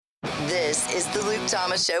This is the Luke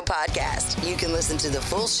Thomas Show podcast. You can listen to the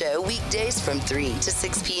full show weekdays from 3 to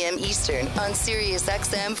 6 p.m. Eastern on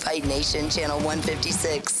SiriusXM Fight Nation Channel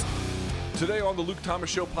 156. Today on the Luke Thomas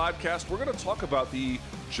Show podcast, we're going to talk about the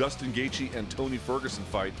Justin Gaethje and Tony Ferguson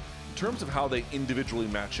fight in terms of how they individually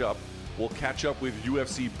match up. We'll catch up with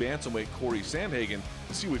UFC Bantamweight Cory Sandhagen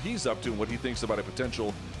to see what he's up to and what he thinks about a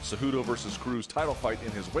potential Cejudo versus Cruz title fight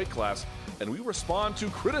in his weight class. And we respond to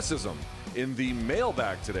criticism in the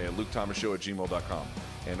mailbag today at LukeThomasShow@gmail.com.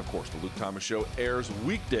 And of course, the Luke Thomas Show airs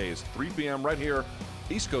weekdays, 3 p.m. right here,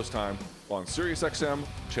 East Coast time on SiriusXM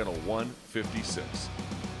Channel 156.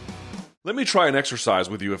 Let me try an exercise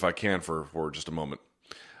with you if I can for just a moment.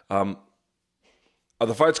 Are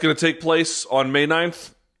the fights going to take place on May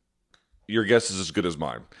 9th? Your guess is as good as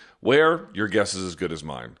mine. Where? Your guess is as good as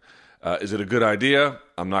mine. Is it a good idea?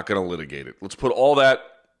 I'm not going to litigate it. Let's put all that,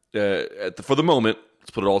 for the moment,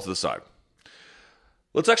 let's put it all to the side.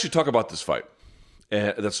 Let's actually talk about this fight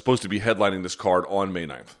that's supposed to be headlining this card on May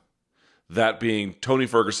 9th. That being Tony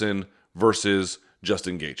Ferguson versus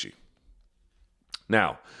Justin Gaethje.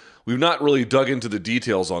 Now, we've not really dug into the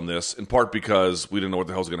details on this, in part because we didn't know what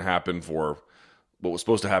the hell was going to happen for what was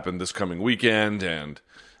supposed to happen this coming weekend, and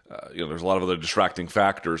there's a lot of other distracting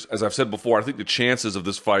factors. As I've said before, I think the chances of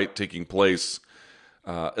this fight taking place,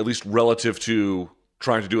 at least relative to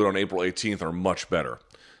trying to do it on April 18th, are much better.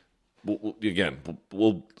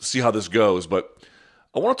 We'll see how this goes, but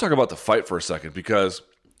I want to talk about the fight for a second because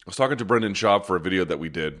I was talking to Brendan Schaub for a video that we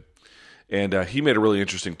did, and he made a really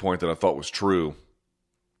interesting point that I thought was true,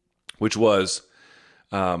 which was,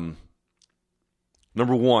 number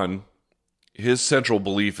one, his central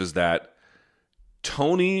belief is that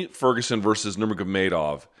Tony Ferguson versus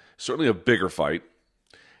Nurmagomedov is certainly a bigger fight,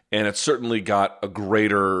 and it's certainly got a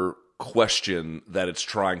greater question that it's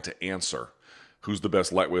trying to answer. Who's the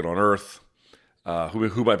best lightweight on earth?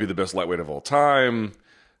 Who might be the best lightweight of all time?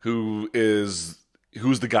 Who's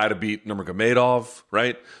the guy to beat Nurmagomedov,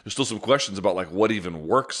 right? There's still some questions about like what even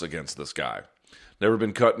works against this guy. Never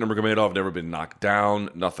been cut, Nurmagomedov, never been knocked down,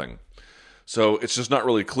 nothing. So it's just not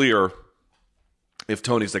really clear if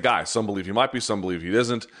Tony's the guy. Some believe he might be, some believe he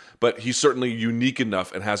isn't, but he's certainly unique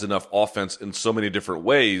enough and has enough offense in so many different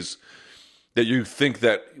ways that you think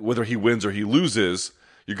that whether he wins or he loses,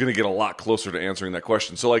 you're going to get a lot closer to answering that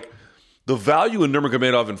question. So, like, the value in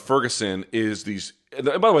Nurmagomedov and Ferguson is these, and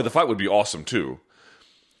by the way, the fight would be awesome too,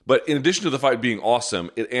 but in addition to the fight being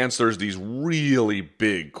awesome, it answers these really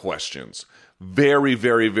big questions. Very,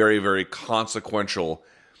 very, very, very consequential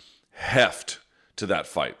heft to that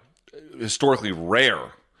fight. Historically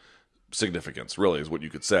rare significance, really, is what you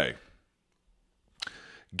could say.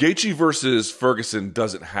 Gaethje versus Ferguson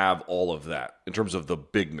doesn't have all of that in terms of the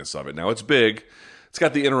bigness of it. Now, it's big. It's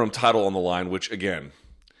got the interim title on the line, which, again,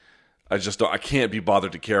 I can't be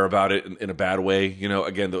bothered to care about it in a bad way.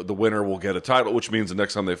 Again, the winner will get a title, which means the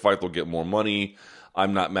next time they fight, they'll get more money.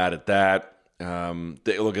 I'm not mad at that.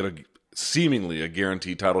 They'll get seemingly a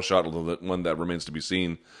guaranteed title shot, although one that remains to be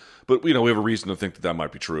seen. But, we have a reason to think that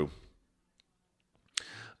might be true.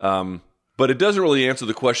 But it doesn't really answer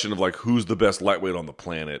the question of, like, who's the best lightweight on the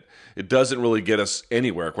planet. It doesn't really get us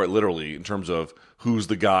anywhere, quite literally, in terms of who's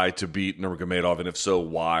the guy to beat Nurmagomedov, and if so,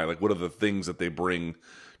 why? Like, what are the things that they bring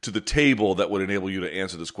to the table that would enable you to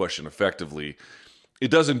answer this question effectively? It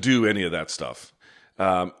doesn't do any of that stuff.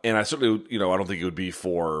 And I certainly, I don't think it would be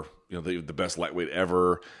for, the best lightweight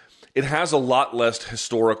ever. It has a lot less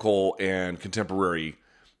historical and contemporary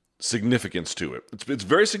significance to it. It's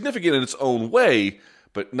very significant in its own way,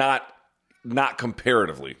 but not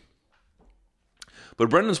comparatively. But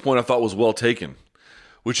Brendan's point I thought was well taken,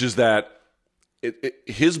 which is that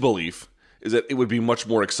his belief is that it would be much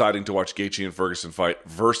more exciting to watch Gaethje and Ferguson fight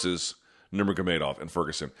versus Nurmagomedov and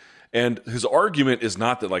Ferguson. And his argument is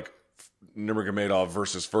not that like Nurmagomedov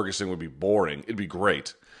versus Ferguson would be boring. It'd be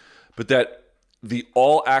great. But that the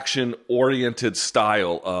all-action oriented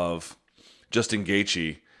style of Justin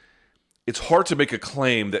Gaethje, it's hard to make a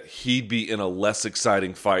claim that he'd be in a less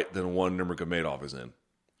exciting fight than one Nurmagomedov is in.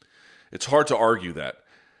 It's hard to argue that.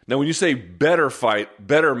 Now, when you say better fight,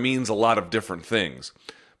 better means a lot of different things.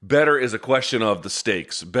 Better is a question of the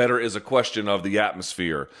stakes. Better is a question of the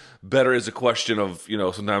atmosphere. Better is a question of,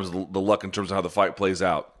 sometimes the luck in terms of how the fight plays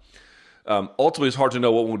out. Ultimately, it's hard to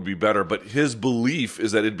know what would be better, but his belief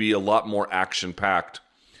is that it'd be a lot more action-packed,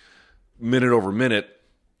 minute over minute,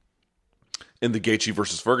 in the Gaethje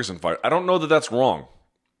versus Ferguson fight. I don't know that that's wrong.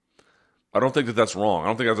 I don't think that that's wrong. I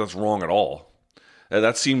don't think that's wrong at all.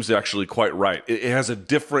 That seems actually quite right. It has a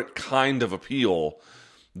different kind of appeal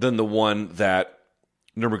than the one that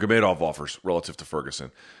Nurmagomedov offers relative to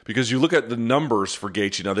Ferguson. Because you look at the numbers for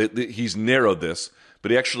Gaethje. Now, he's narrowed this,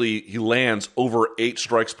 but he lands over 8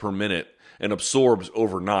 strikes per minute and absorbs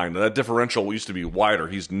over 9. Now, that differential used to be wider.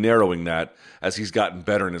 He's narrowing that as he's gotten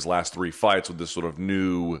better in his last 3 fights with this sort of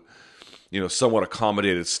new, somewhat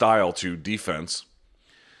accommodated style to defense.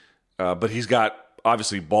 But he's got,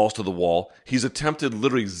 obviously, balls to the wall. He's attempted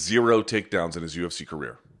literally 0 takedowns in his UFC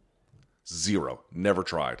career. 0. Never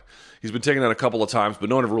tried. He's been taken down a couple of times, but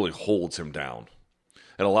no one ever really holds him down.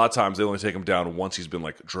 And a lot of times they only take him down once he's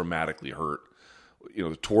been dramatically hurt.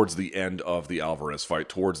 Towards the end of the Alvarez fight,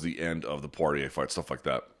 towards the end of the Poirier fight, stuff like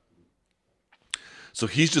that. So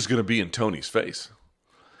he's just going to be in Tony's face.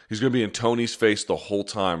 He's going to be in Tony's face the whole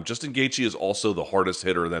time. Justin Gaethje is also the hardest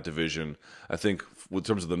hitter in that division, I think, in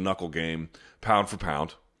terms of the knuckle game, pound for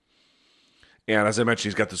pound. And as I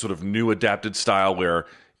mentioned, he's got this sort of new adapted style where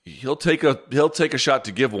he'll take a shot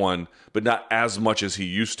to give one, but not as much as he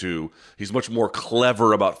used to. He's much more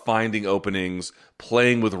clever about finding openings,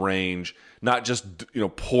 playing with range, not just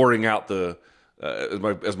pouring out the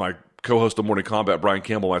as my co-host of Morning Combat, Brian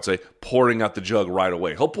Campbell, might say, pouring out the jug right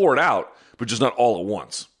away. He'll pour it out, but just not all at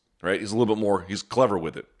once. Right? He's a little bit more. He's clever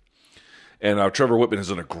with it, and Trevor Whitman has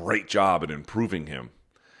done a great job in improving him.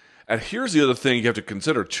 And here's the other thing you have to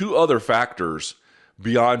consider: 2 other factors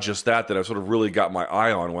beyond just that I've sort of really got my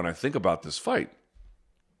eye on when I think about this fight.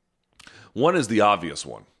 One is the obvious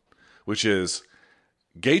one, which is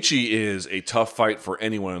Gaethje is a tough fight for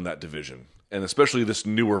anyone in that division, and especially this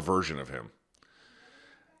newer version of him.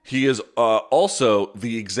 He is also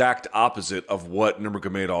the exact opposite of what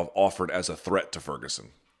Nurmagomedov offered as a threat to Ferguson.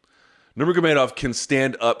 Nurmagomedov can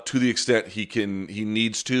stand up to the extent he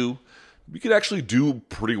needs to. He could actually do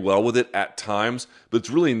pretty well with it at times, but it's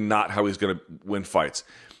really not how he's going to win fights.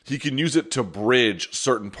 He can use it to bridge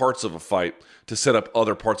certain parts of a fight to set up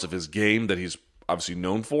other parts of his game that he's obviously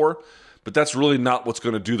known for, but that's really not what's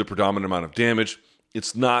going to do the predominant amount of damage.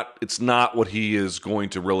 It's not what he is going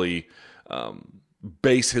to really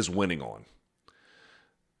base his winning on.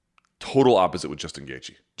 Total opposite with Justin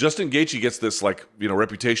Gaethje. Justin Gaethje gets this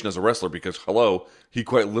reputation as a wrestler because, he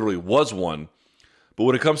quite literally was one. But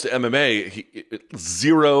when it comes to MMA,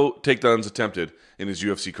 0 takedowns attempted in his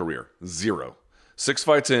UFC career. 0. 6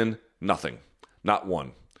 fights in, nothing. Not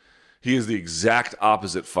one. He is the exact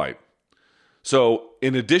opposite fight. So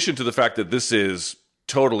in addition to the fact that this is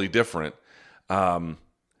totally different, and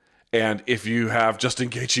if you have Justin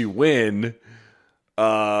Gaethje win,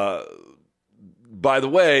 by the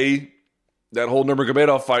way, that whole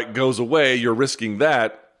Nurmagomedov fight goes away. You're risking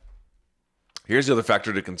that. Here's the other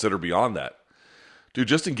factor to consider beyond that. Dude,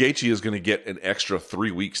 Justin Gaethje is going to get an extra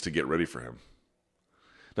 3 weeks to get ready for him.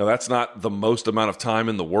 Now, that's not the most amount of time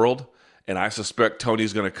in the world, and I suspect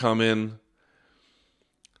Tony's going to come in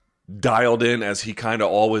dialed in as he kind of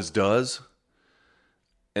always does,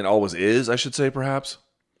 and always is, I should say, perhaps.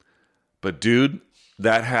 But, dude,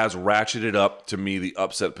 that has ratcheted up, to me, the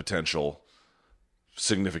upset potential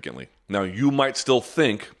significantly. Now, you might still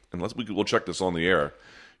think, and we'll check this on the air,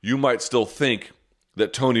 you might still think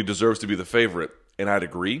that Tony deserves to be the favorite, and I'd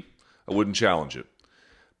agree. I wouldn't challenge it.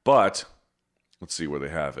 But, let's see where they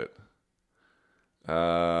have it. They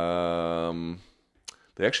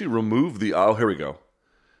actually removed here we go.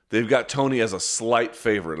 They've got Tony as a slight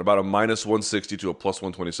favorite, about a -160 to a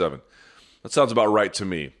 +127. That sounds about right to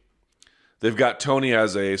me. They've got Tony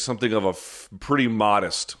as something of a pretty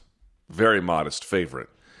modest, very modest favorite.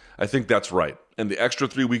 I think that's right. And the extra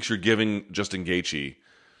 3 weeks you're giving Justin Gaethje,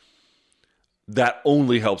 that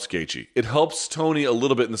only helps Gaethje. It helps Tony a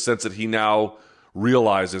little bit in the sense that he now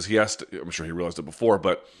realizes he has to, I'm sure he realized it before,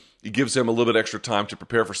 but it gives him a little bit extra time to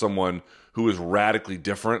prepare for someone who is radically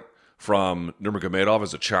different from Nurmagomedov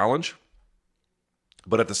as a challenge.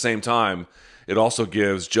 But at the same time, it also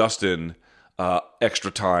gives Justin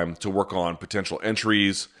extra time to work on potential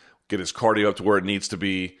entries, get his cardio up to where it needs to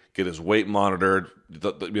be, get his weight monitored,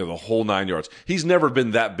 the whole 9 yards. He's never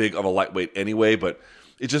been that big of a lightweight anyway, but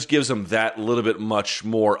it just gives him that little bit much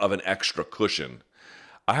more of an extra cushion.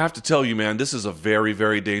 I have to tell you, man, this is a very,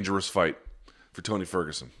 very dangerous fight for Tony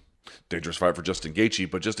Ferguson. Dangerous fight for Justin Gaethje,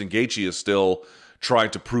 but Justin Gaethje is still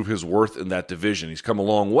trying to prove his worth in that division. He's come a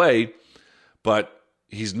long way, but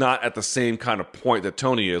he's not at the same kind of point that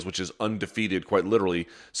Tony is, which is undefeated quite literally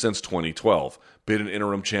since 2012. Been an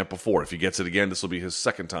interim champ before. If he gets it again, this will be his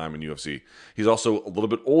second time in UFC. He's also a little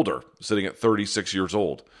bit older, sitting at 36 years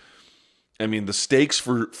old. I mean, the stakes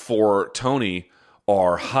for Tony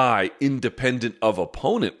are high, independent of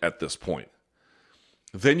opponent at this point.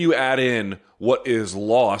 Then you add in what is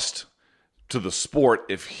lost to the sport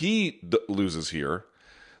if he loses here.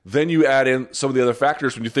 Then you add in some of the other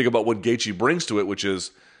factors when you think about what Gaethje brings to it, which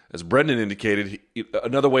is, as Brendan indicated,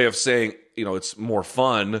 another way of saying, it's more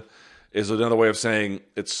fun is another way of saying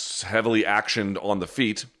it's heavily actioned on the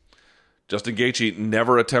feet. Justin Gaethje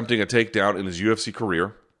never attempting a takedown in his UFC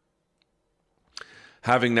career.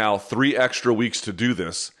 Having now 3 extra weeks to do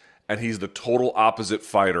this, and he's the total opposite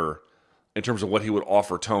fighter in terms of what he would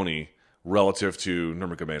offer Tony relative to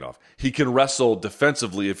Nurmagomedov. He can wrestle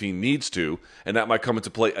defensively if he needs to, and that might come into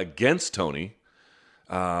play against Tony.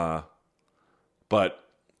 But,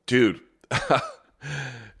 dude,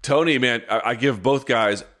 Tony, man, I give both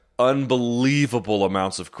guys unbelievable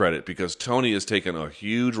amounts of credit because Tony has taken a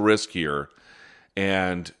huge risk here.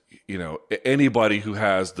 And, anybody who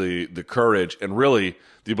has the courage and really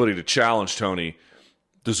the ability to challenge Tony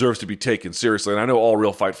deserves to be taken seriously. And I know all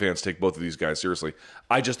real fight fans take both of these guys seriously.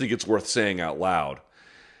 I just think it's worth saying out loud.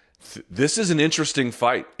 This is an interesting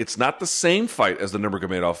fight. It's not the same fight as the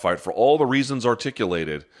Nurmagomedov fight for all the reasons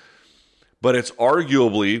articulated, but it's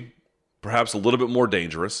arguably perhaps a little bit more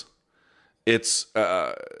dangerous. It's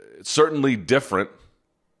certainly different.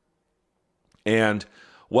 And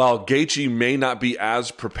while Gaethje may not be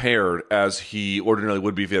as prepared as he ordinarily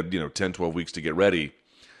would be if he had 10, 12 weeks to get ready,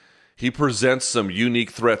 he presents some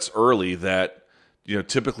unique threats early that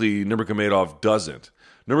typically Nurmagomedov doesn't.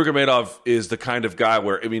 Nurmagomedov is the kind of guy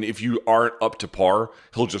where, if you aren't up to par,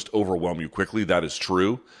 he'll just overwhelm you quickly. That is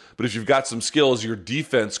true. But if you've got some skills, your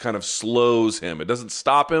defense kind of slows him. It doesn't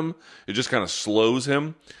stop him. It just kind of slows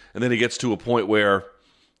him. And then he gets to a point where,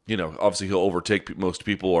 obviously he'll overtake most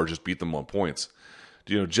people or just beat them on points.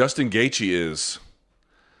 Justin Gaethje is,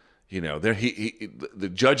 the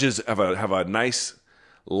judges have a nice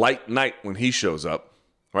light night when he shows up,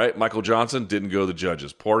 right? Michael Johnson didn't go to the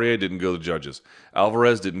judges. Poirier didn't go to the judges.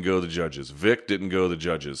 Alvarez didn't go to the judges. Vic didn't go to the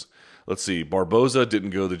judges. Let's see. Barboza didn't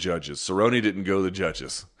go to the judges. Cerrone didn't go to the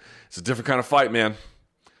judges. It's a different kind of fight, man.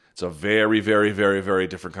 It's a very, very, very, very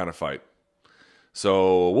different kind of fight.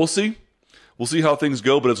 So we'll see. We'll see how things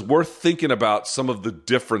go, but it's worth thinking about some of the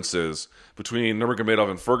differences between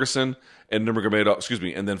Nurmagomedov and Ferguson and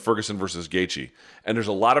then Ferguson versus Gaethje. And there's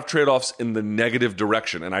a lot of trade-offs in the negative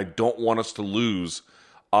direction, and I don't want us to lose,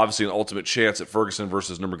 obviously, an ultimate chance at Ferguson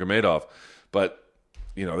versus Nurmagomedov. But,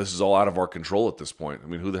 this is all out of our control at this point.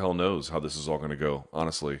 Who the hell knows how this is all going to go,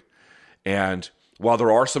 honestly. And while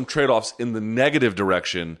there are some trade-offs in the negative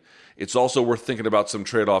direction, it's also worth thinking about some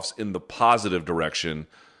trade-offs in the positive direction.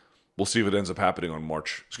 We'll see if it ends up happening on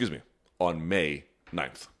May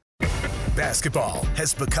 9th. Basketball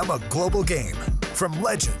has become a global game. From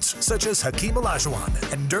legends such as Hakeem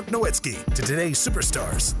Olajuwon and Dirk Nowitzki to today's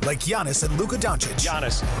superstars like Giannis and Luka Doncic.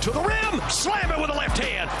 Giannis to the rim, slam it with the left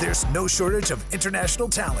hand. There's no shortage of international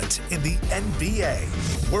talent in the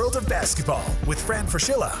NBA. World of Basketball with Fran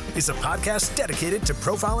Fraschilla is a podcast dedicated to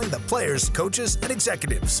profiling the players, coaches, and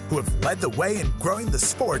executives who have led the way in growing the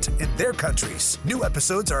sport in their countries. New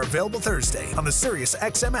episodes are available Thursday on the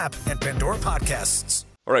SiriusXM app and Pandora Podcasts.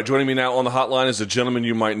 All right, joining me now on the hotline is a gentleman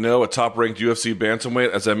you might know, a top-ranked UFC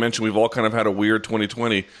bantamweight. As I mentioned, we've all kind of had a weird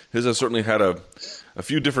 2020. His has certainly had a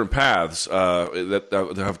few different paths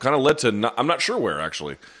that have kind of led to, I'm not sure where,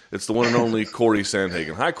 actually. It's the one and only Cory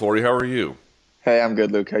Sandhagen. Hi, Cory. How are you? Hey, I'm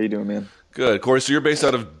good, Luke. How you doing, man? Good. Cory, so you're based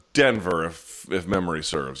out of Denver, if memory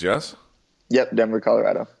serves, yes? Yep, Denver,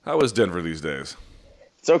 Colorado. How is Denver these days?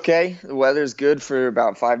 It's okay. The weather's good for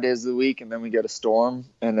about 5 days of the week, and then we get a storm,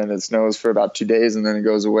 and then it snows for about 2 days, and then it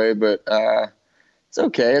goes away. But it's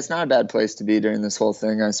okay. It's not a bad place to be during this whole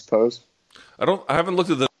thing, I suppose. I haven't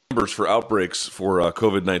looked at the numbers for outbreaks for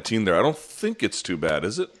COVID-19 there. I don't think it's too bad,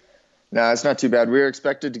 is it? No, it's not too bad. We were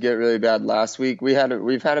expected to get really bad last week. We've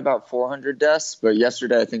had about 400 deaths, but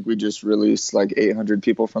yesterday I think we just released like 800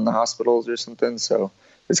 people from the hospitals or something. So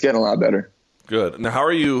it's getting a lot better. Good. Now, how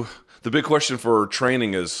are you? The big question for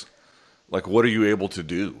training is, like, what are you able to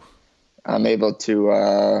do? I'm able to,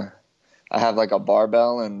 I have like a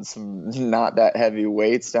barbell and some not that heavy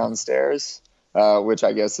weights downstairs, which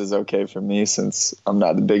I guess is okay for me since I'm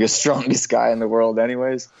not the biggest, strongest guy in the world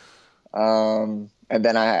anyways. And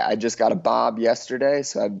then I just got a bob yesterday,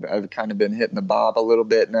 so I've kind of been hitting the bob a little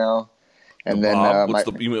bit now. And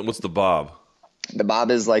what's the bob? The bob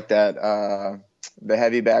is like that, the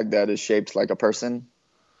heavy bag that is shaped like a person.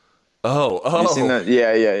 Oh. You seen that?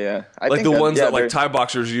 Yeah. Like the ones that like Thai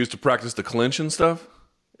boxers use to practice the clinch and stuff?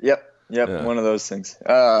 Yep. Yeah. One of those things.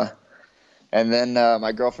 And then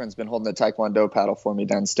my girlfriend's been holding the Taekwondo paddle for me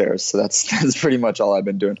downstairs. So that's pretty much all I've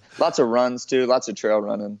been doing. Lots of runs too, lots of trail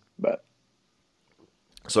running. But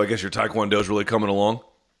so I guess your Taekwondo is really coming along?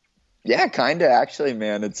 Yeah, kind of actually,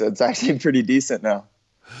 man. It's actually pretty decent now.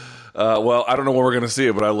 Well, I don't know when we're going to see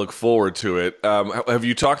it, but I look forward to it. Have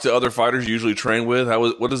you talked to other fighters you usually train with?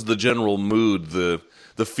 What is the general mood, the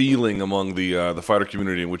feeling among the fighter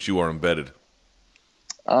community in which you are embedded?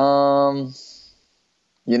 I'm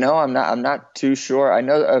not too sure. I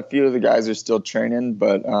know a few of the guys are still training,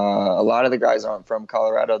 but a lot of the guys aren't from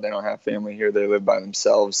Colorado. They don't have family here. They live by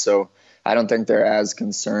themselves. So I don't think they're as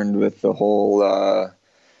concerned with the whole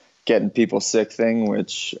getting people sick thing,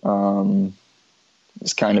 which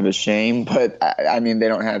is kind of a shame. But, I mean, they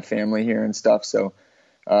don't have family here and stuff, so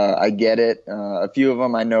I get it. A few of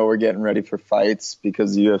them I know were getting ready for fights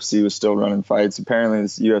because the UFC was still running fights. Apparently,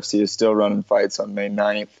 the UFC is still running fights on May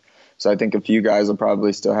 9th. So I think a few guys will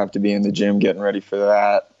probably still have to be in the gym getting ready for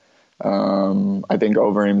that. I think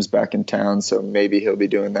Overeem's back in town, so maybe he'll be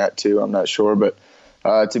doing that too. I'm not sure. But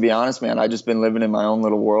to be honest, man, I've just been living in my own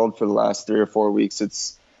little world for the last 3 or 4 weeks.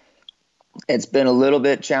 It's been a little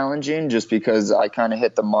bit challenging just because I kind of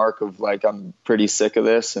hit the mark of like I'm pretty sick of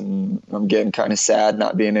this and I'm getting kind of sad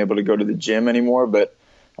not being able to go to the gym anymore. But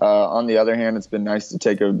on the other hand, it's been nice to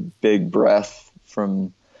take a big breath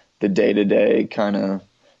from the day-to-day kind of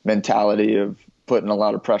mentality of putting a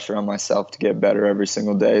lot of pressure on myself to get better every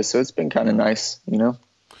single day. So it's been kind of nice, you know?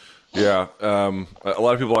 Yeah. A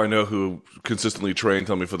lot of people I know who consistently train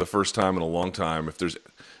tell me for the first time in a long time,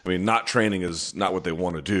 not training is not what they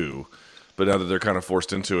want to do, but now that they're kind of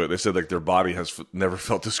forced into it, they said like their body has never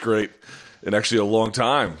felt this great in actually a long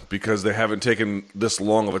time because they haven't taken this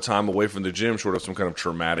long of a time away from the gym short of some kind of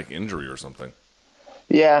traumatic injury or something.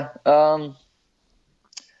 Yeah.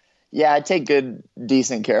 Yeah, I take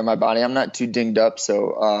decent care of my body. I'm not too dinged up,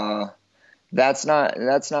 so that's not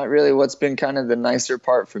really what's been kind of the nicer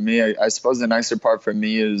part for me. I suppose the nicer part for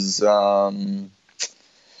me is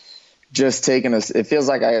just taking it feels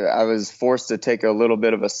like I was forced to take a little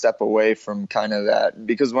bit of a step away from kind of that,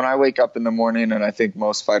 because when I wake up in the morning, and I think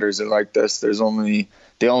most fighters are like this, the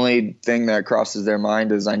only thing that crosses their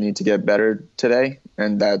mind is I need to get better today,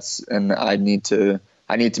 and I need to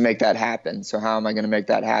make that happen. So how am I going to make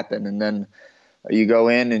that happen? And then you go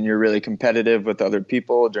in and you're really competitive with other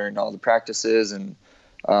people during all the practices. And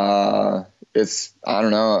I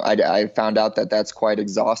don't know, I found out that that's quite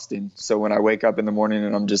exhausting. So when I wake up in the morning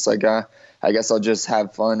and I'm just like, I guess I'll just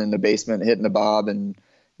have fun in the basement, hitting the bob and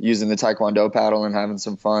using the Taekwondo paddle and having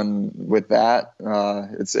some fun with that.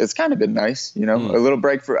 It's kind of been nice, you know, a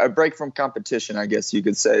break from competition, I guess you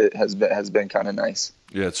could say it has been kind of nice.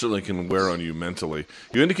 Yeah, it certainly can wear on you mentally.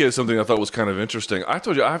 You indicated something I thought was kind of interesting. I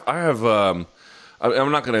told you I have. I'm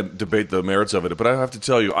not going to debate the merits of it, but I have to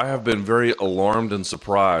tell you I have been very alarmed and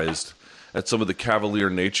surprised at some of the cavalier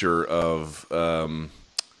nature of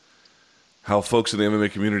how folks in the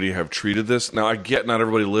MMA community have treated this. Now, I get not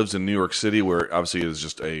everybody lives in New York City, where obviously it is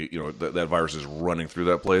just that virus is running through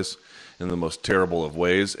that place in the most terrible of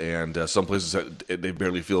ways, and some places they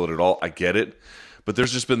barely feel it at all. I get it. But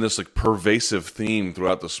there's just been this like pervasive theme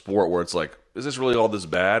throughout the sport where it's like, is this really all this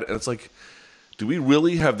bad? And it's like, do we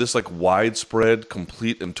really have this like widespread,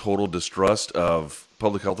 complete and total distrust of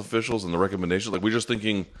public health officials and the recommendations? Like we're just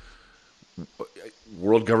thinking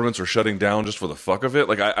world governments are shutting down just for the fuck of it.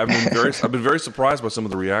 Like I've been very surprised by some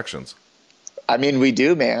of the reactions. I mean, we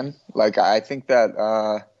do, man. Like I think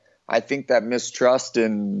that mistrust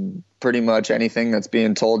in pretty much anything that's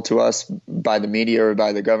being told to us by the media or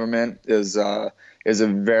by the government is a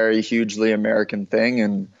very hugely American thing.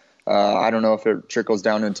 And I don't know if it trickles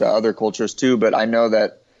down into other cultures too, but I know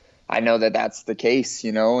that that's the case,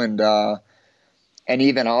 you know, and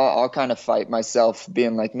even I'll kind of fight myself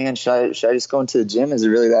being like, man, should I just go into the gym? Is it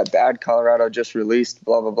really that bad? Colorado just released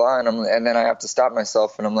blah, blah, blah. And then I have to stop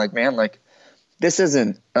myself and I'm like, man, like this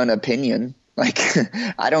isn't an opinion. Like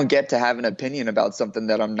I don't get to have an opinion about something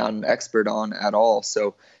that I'm not an expert on at all.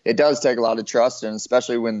 So it does take a lot of trust, and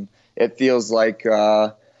especially when it feels like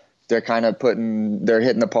they're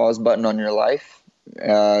hitting the pause button on your life.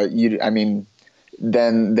 Then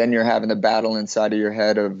you're having a battle inside of your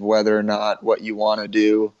head of whether or not what you want to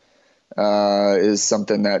do is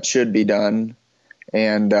something that should be done,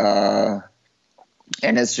 and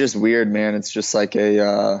it's just weird, man. It's just like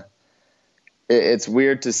it's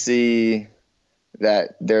weird to see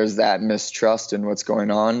that there's that mistrust in what's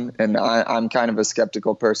going on. And I'm kind of a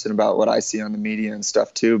skeptical person about what I see on the media and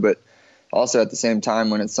stuff too. But also at the same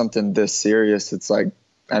time, when it's something this serious, it's like,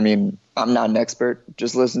 I mean, I'm not an expert.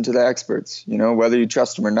 Just listen to the experts, you know, whether you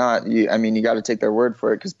trust them or not. You got to take their word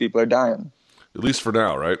for it because people are dying. At least for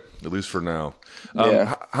now, right? At least for now.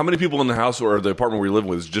 Yeah. How many people in the house or the apartment where you live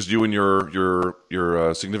with? Is just you and your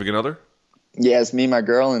significant other? Yeah, it's me, my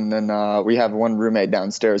girl, and then we have one roommate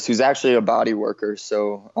downstairs who's actually a body worker.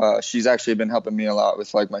 So she's actually been helping me a lot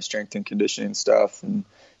with like my strength and conditioning stuff, and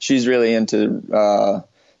she's really into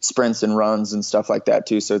sprints and runs and stuff like that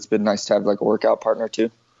too. So it's been nice to have like a workout partner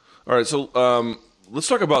too. All right, so let's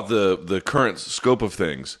talk about the current scope of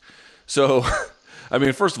things. So, I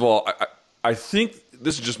mean, first of all, I think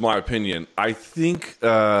this is just my opinion. I think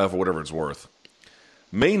for whatever it's worth,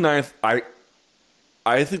 May 9th,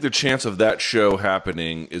 I think the chance of that show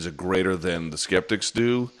happening is greater than the skeptics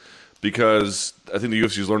do, because I think the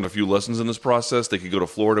UFC has learned a few lessons in this process. They could go to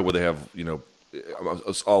Florida where they have,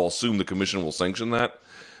 I'll assume the commission will sanction that.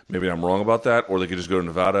 Maybe I'm wrong about that. Or they could just go to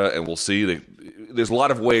Nevada and we'll see. There's a lot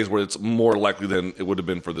of ways where it's more likely than it would have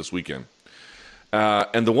been for this weekend.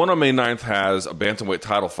 And the one on May 9th has a bantamweight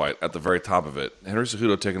title fight at the very top of it. Henry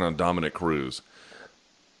Cejudo taking on Dominic Cruz.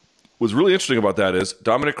 What's really interesting about that is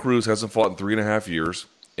Dominic Cruz hasn't fought in 3.5 years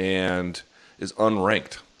and is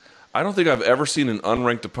unranked. I don't think I've ever seen an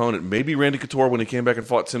unranked opponent, maybe Randy Couture when he came back and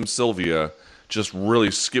fought Tim Sylvia, just really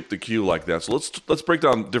skip the queue like that. So let's break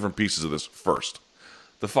down different pieces of this first.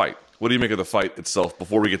 The fight. What do you make of the fight itself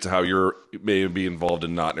before we get to how you may be involved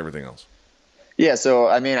and not and everything else? Yeah, so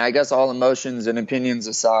I mean, I guess all emotions and opinions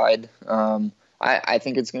aside, I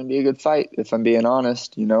think it's going to be a good fight, if I'm being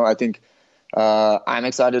honest. I think I'm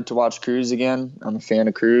excited to watch Cruz again. I'm a fan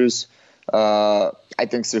of Cruz. I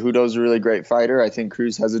think Cejudo's a really great fighter. I think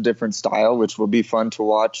Cruz has a different style, which will be fun to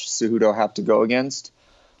watch Cejudo have to go against,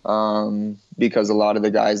 because a lot of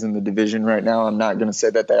the guys in the division right now, I'm not going to say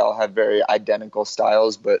that they all have very identical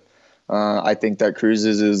styles, but I think that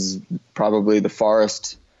Cruz's is probably the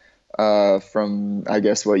farthest from, I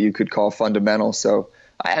guess, what you could call fundamental. So,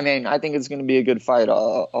 I mean, I think it's going to be a good fight,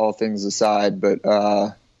 all things aside, but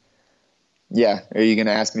yeah. Are you going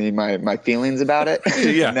to ask me my feelings about it?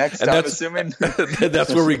 Yeah. Next, I'm assuming.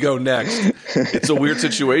 That's where we go next. It's a weird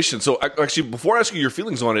situation. So actually, before asking your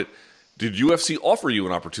feelings on it, did UFC offer you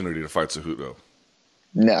an opportunity to fight Cejudo?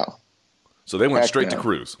 No. So they went straight to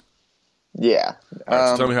Cruz. Yeah. All right,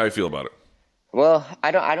 so tell me how you feel about it. Well,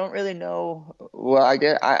 I don't really know. Well,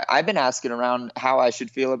 I've been asking around how I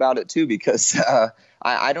should feel about it too, because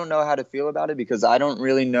I don't know how to feel about it, because I don't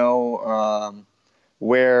really know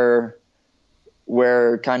where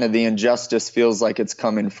kind of the injustice feels like it's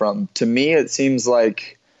coming from. To me, it seems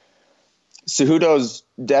like Cejudo's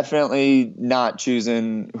definitely not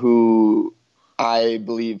choosing who I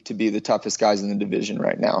believe to be the toughest guys in the division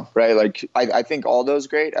right now, right? Like, I think Aldo's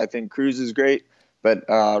great. I think Cruz is great. But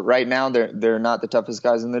right now, they're not the toughest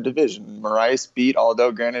guys in the division. Moraes beat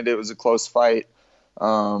Aldo. Granted, it was a close fight.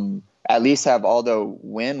 At least have Aldo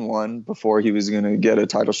win one before he was going to get a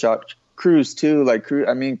title shot. Cruz too,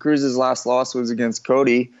 Cruz's last loss was against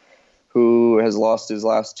Cody, who has lost his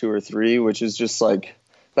last 2 or 3, which is just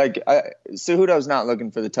Cejudo's not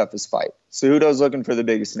looking for the toughest fight. Cejudo's looking for the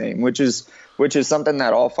biggest name, which is something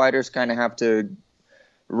that all fighters kind of have to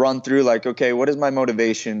run through. Like, okay, what is my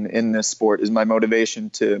motivation in this sport? Is my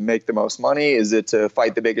motivation to make the most money? Is it to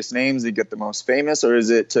fight the biggest names and get the most famous? Or is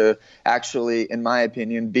it to actually, in my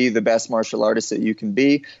opinion, be the best martial artist that you can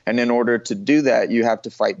be? And in order to do that, you have to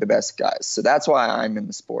fight the best guys. So that's why I'm in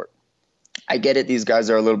the sport. I get it. These guys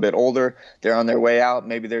are a little bit older. They're on their way out.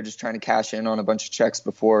 Maybe they're just trying to cash in on a bunch of checks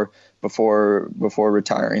before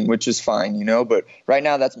retiring, which is fine, But right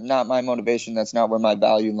now, that's not my motivation. That's not where my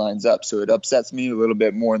value lines up. So it upsets me a little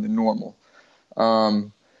bit more than normal.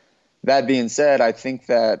 That being said, I think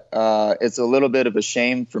that it's a little bit of a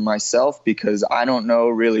shame for myself, because I don't know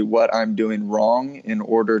really what I'm doing wrong in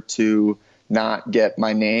order to not get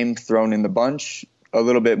my name thrown in the bunch a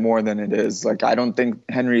little bit more than it is. Like, I don't think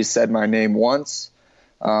Henry said my name once.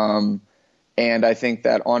 And I think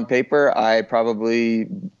that on paper, I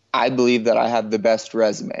believe that I have the best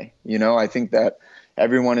resume. I think that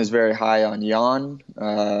everyone is very high on Jan.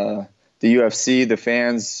 The UFC, the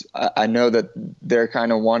fans, I know that they're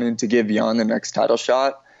kind of wanting to give Jan the next title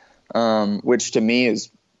shot, which to me is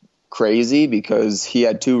crazy, because he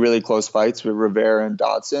had 2 really close fights with Rivera and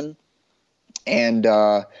Dodson, and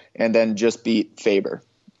then just beat Faber.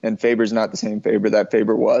 And Faber's not the same Faber that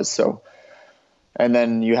Faber was. So, and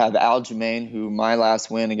then you have Aljamain, who my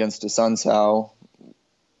last win against Assunção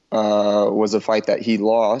was a fight that he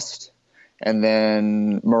lost. And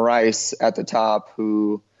then Moraes at the top,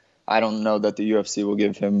 who I don't know that the UFC will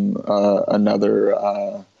give him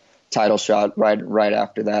another title shot right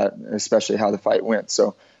after that, especially how the fight went.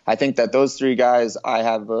 So I think that those 3 guys, I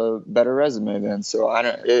have a better resume than. So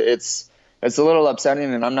it's a little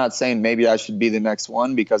upsetting, and I'm not saying maybe I should be the next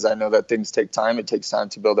one, because I know that things take time. It takes time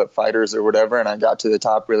to build up fighters or whatever, and I got to the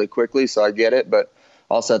top really quickly, so I get it. But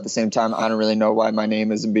also at the same time, I don't really know why my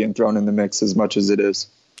name isn't being thrown in the mix as much as it is.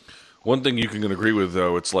 One thing you can agree with,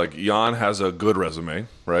 though, it's like Jan has a good resume,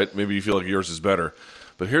 right? Maybe you feel like yours is better.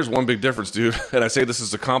 But here's one big difference, dude, and I say this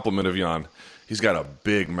as a compliment of Jan. He's got a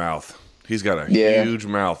big mouth. He's got a huge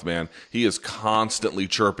mouth, man. He is constantly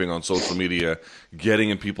chirping on social media, getting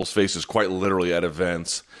in people's faces, quite literally at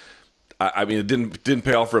events. I mean, it didn't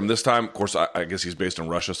pay off for him this time. Of course, I guess he's based in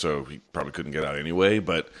Russia, so he probably couldn't get out anyway.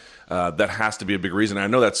 But that has to be a big reason. I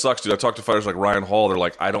know that sucks, dude. I talked to fighters like Ryan Hall. They're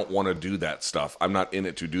like, I don't want to do that stuff. I'm not in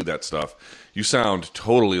it to do that stuff. You sound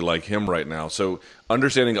totally like him right now. So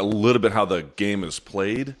understanding a little bit how the game is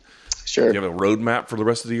played. Sure. Do you have a roadmap for the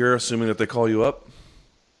rest of the year, assuming that they call you up?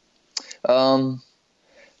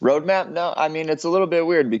 Roadmap? No. I mean, it's a little bit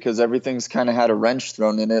weird because everything's kind of had a wrench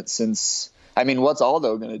thrown in it since – I mean, what's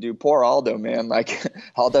Aldo going to do? Poor Aldo, man. Like,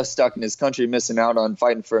 Aldo's stuck in his country missing out on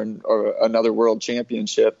fighting for another world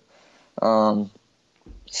championship. So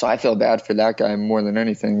I feel bad for that guy more than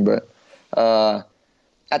anything. But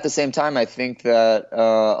at the same time, I think that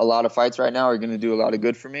a lot of fights right now are going to do a lot of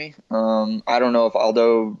good for me. I don't know if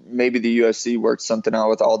Aldo – maybe the UFC worked something out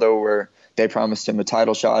with Aldo where they promised him a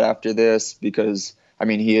title shot after this because, I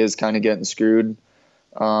mean, he is kind of getting screwed.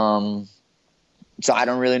 So I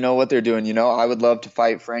don't really know what they're doing. You know, I would love to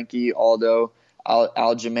fight Frankie, Aldo,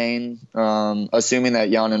 Aljamain, assuming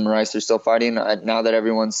that Jan and Maurice are still fighting. Now that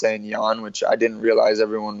everyone's saying Jan, which I didn't realize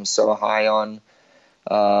everyone was so high on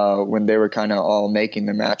when they were kind of all making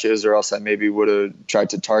the matches, or else I maybe would have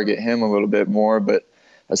tried to target him a little bit more. But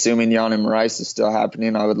assuming Jan and Maurice is still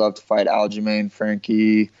happening, I would love to fight Aljamain,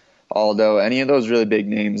 Frankie, Aldo, any of those really big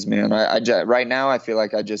names, man. Right now I feel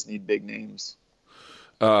like I just need big names.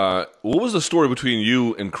 What was the story between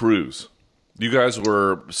you and Cruz? You guys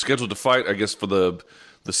were scheduled to fight, I guess, for the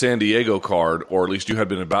San Diego card, or at least you had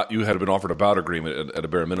been offered a bout agreement at a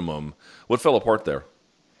bare minimum. What fell apart there?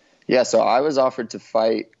 Yeah, so I was offered to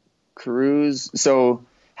fight Cruz. So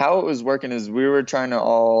how it was working is we were trying to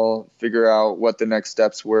all figure out what the next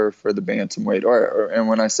steps were for the bantamweight. And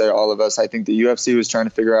when I say all of us, I think the UFC was trying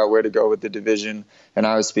to figure out where to go with the division, and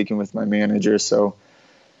I was speaking with my manager. So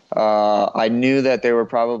I knew that they were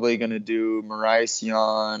probably going to do Maurice,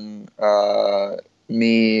 Jan,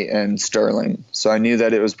 me, and Sterling. So I knew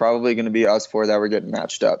that it was probably going to be us four that were getting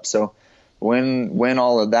matched up. So when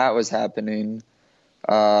all of that was happening,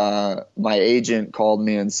 my agent called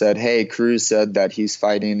me and said, hey, Cruz said that he's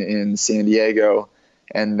fighting in San Diego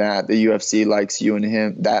and that the UFC likes you and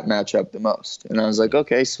him, that matchup the most. And I was like,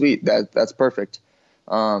 okay, sweet. That's perfect.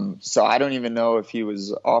 So I don't even know if he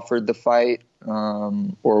was offered the fight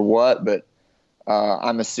or what, but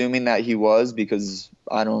I'm assuming that he was because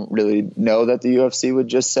I don't really know that the UFC would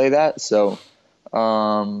just say that. So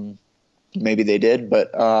maybe they did,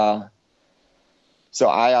 but so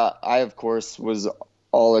I of course was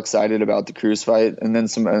all excited about the Cruz fight, and then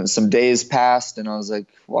some days passed, and I was like,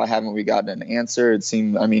 why haven't we gotten an answer? It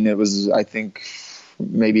seemed, I mean, it was, I think,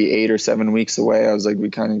 maybe 8 or 7 weeks away. I was like, we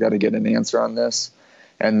kind of got to get an answer on this.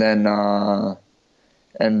 And then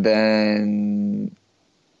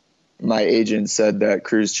my agent said that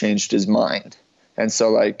Cruz changed his mind. And so,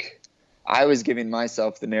 like, I was giving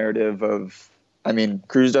myself the narrative of, I mean,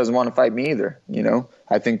 Cruz doesn't want to fight me either, you know?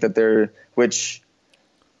 I think that which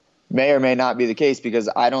may or may not be the case, because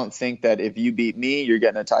I don't think that if you beat me, you're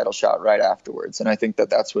getting a title shot right afterwards. And I think that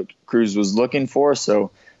that's what Cruz was looking for.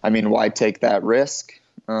 So, I mean, why take that risk?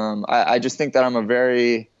 I just think that I'm a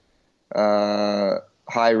very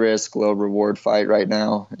high risk, low reward fight right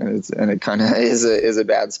now. And it kind of is a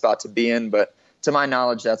bad spot to be in. But to my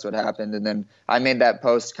knowledge, that's what happened. And then I made that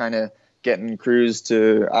post kind of getting Cruz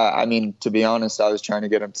to, I mean, to be honest, I was trying to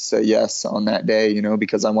get him to say yes on that day, you know,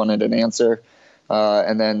 because I wanted an answer.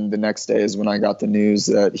 And then the next day is when I got the news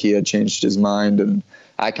that he had changed his mind, and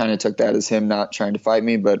I kind of took that as him not trying to fight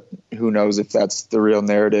me, but who knows if that's the real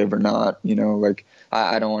narrative or not, you know, like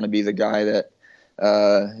I don't want to be the guy that,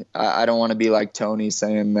 I don't want to be like Tony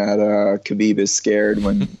saying that Khabib is scared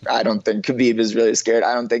when I don't think Khabib is really scared.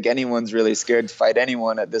 I don't think anyone's really scared to fight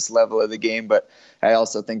anyone at this level of the game, but I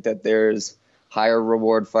also think that there's higher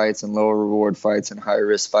reward fights and lower reward fights and higher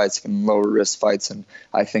risk fights and lower risk fights. And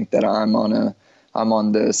I think that I'm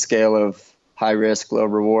on the scale of high risk, low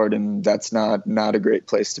reward, and that's not a great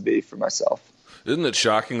place to be for myself. Isn't it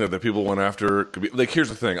shocking that the people went after Khabib? Like, here's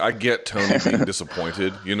the thing. I get Tony being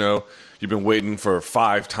disappointed, you know. You've been waiting for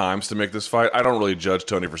 5 times to make this fight. I don't really judge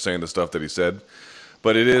Tony for saying the stuff that he said,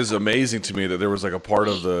 but it is amazing to me that there was like a part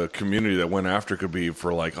of the community that went after Khabib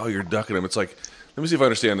for like, oh, you're ducking him. It's like, let me see if I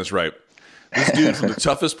understand this right. This dude from the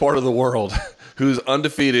toughest part of the world who's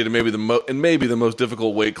undefeated and maybe the most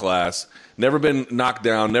difficult weight class, never been knocked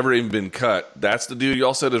down, never even been cut. That's the dude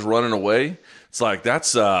y'all said is running away. It's like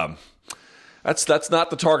that's not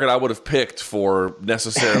the target I would have picked for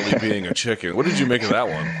necessarily being a chicken. What did you make of that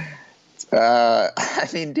one? I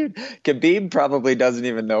mean, dude, Khabib probably doesn't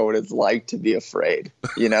even know what it's like to be afraid.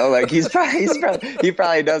 You know, like he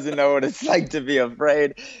probably doesn't know what it's like to be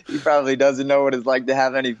afraid. He probably doesn't know what it's like to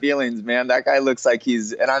have any feelings, man. That guy looks like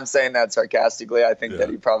and I'm saying that sarcastically. I think that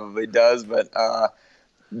he probably does, but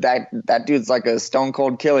that dude's like a stone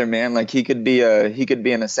cold killer, man. Like he could be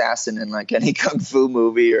an assassin in like any kung fu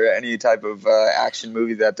movie or any type of action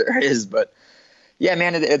movie that there is, but. Yeah,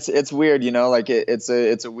 man, it's weird, you know, like it's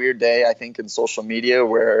a weird day, I think, in social media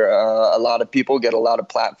where a lot of people get a lot of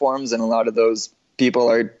platforms and a lot of those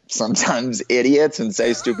people are sometimes idiots and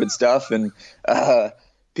say stupid stuff. And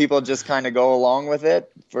people just kind of go along with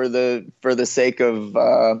it for the sake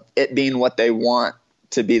of it being what they want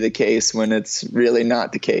to be the case when it's really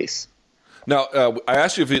not the case. Now, I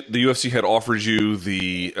asked you if the UFC had offered you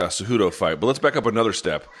the Cejudo fight, but let's back up another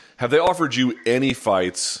step. Have they offered you any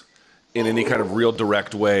fights in any kind of real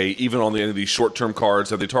direct way, even on the end of these short-term cards?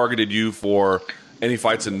 Have they targeted you for any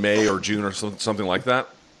fights in May or June or something like that?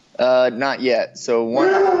 Not yet.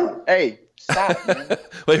 So hey, stop, man.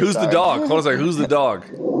 Wait, who's the dog? Hold on a second. Who's the dog?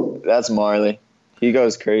 That's Marley. He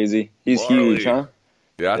goes crazy. He's Marley. huge, huh?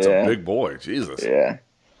 Yeah, that's a big boy. Jesus. Yeah.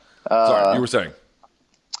 Sorry, you were saying.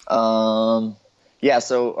 Yeah,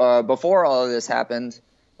 so before all of this happened,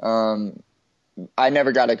 I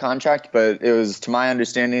never got a contract, but it was, to my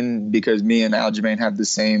understanding, because me and Aljamain have the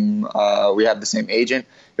same agent.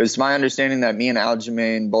 It was to my understanding that me and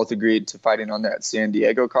Aljamain both agreed to fighting on that San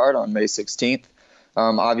Diego card on May 16th.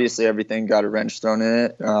 Obviously, everything got a wrench thrown in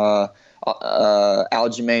it.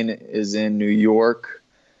 Aljamain is in New York,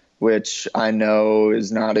 which I know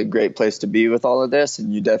is not a great place to be with all of this,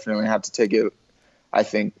 and you definitely have to take it, I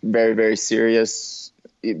think, very, very serious,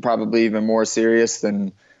 probably even more serious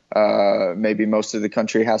than maybe most of the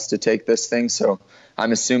country has to take this thing. So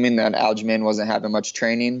I'm assuming that Aljamain wasn't having much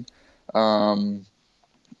training. So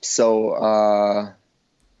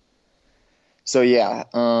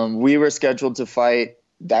we were scheduled to fight.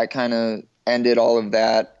 That kind of ended all of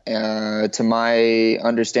that. To my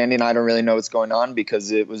understanding, I don't really know what's going on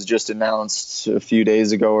because it was just announced a few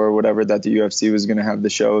days ago or whatever that the UFC was going to have the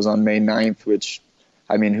shows on May 9th, which,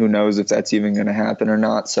 I mean, who knows if that's even going to happen or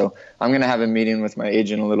not. So I'm going to have a meeting with my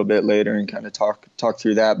agent a little bit later and kind of talk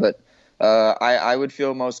through that. But I would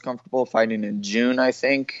feel most comfortable fighting in June, I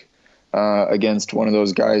think, against one of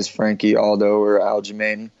those guys, Frankie, Aldo, or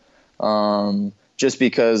Aljamain, just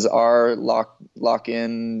because our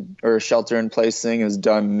lock-in or shelter-in-place thing is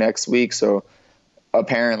done next week. So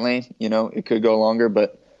apparently, you know, it could go longer,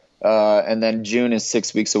 but and then June is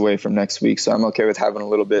 6 weeks away from next week. So I'm okay with having a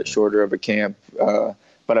little bit shorter of a camp.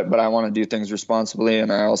 But I want to do things responsibly,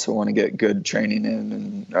 and I also want to get good training in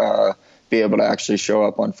and be able to actually show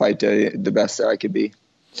up on fight day the best that I could be.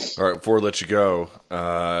 All right, before I let you go,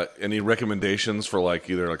 any recommendations for like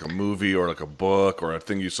either like a movie or like a book or a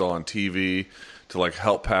thing you saw on TV to like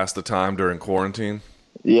help pass the time during quarantine?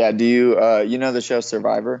 Yeah, do you know the show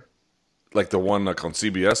Survivor? Like the one like on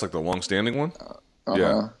CBS, like the long-standing one?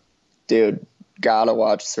 Yeah. Dude, gotta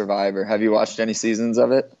watch Survivor. Have you watched any seasons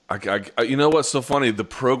of it? I you know what's so funny? The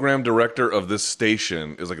program director of this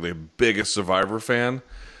station is like the biggest Survivor fan.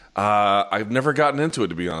 I've never gotten into it,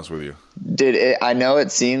 to be honest with you. Dude, I know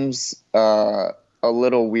it seems a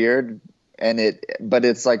little weird, but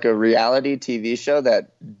it's like a reality TV show that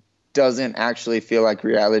doesn't actually feel like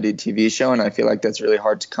reality TV show, and I feel like that's really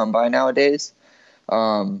hard to come by nowadays.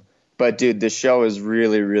 But dude, the show is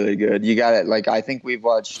really, really good. You got it. Like, I think we've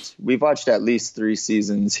watched at least 3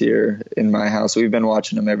 seasons here in my house. We've been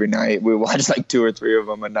watching them every night. We watch like 2 or 3 of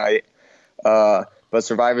them a night. But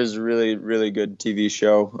Survivor is a really, really good TV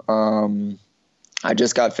show. I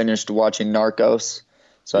just got finished watching Narcos,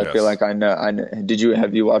 so I feel like I know.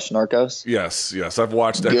 Have you watched Narcos? Yes, I've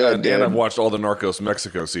watched it, and I've watched all the Narcos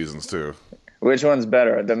Mexico seasons too. Which one's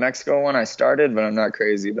better? The Mexico one I started, but I'm not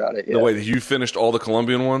crazy about it yet. No, wait, you finished all the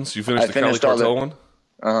Colombian ones? You finished the Cali Cartel one?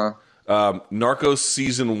 Uh-huh. Narcos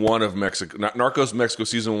season 1 of Mexico. Narcos Mexico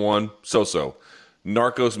season 1, so-so.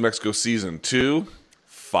 Narcos Mexico season 2,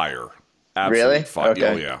 fire. Absolute really? fire. Okay.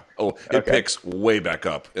 Oh, yeah. Oh, it picks way back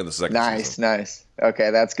up in the second season. Nice.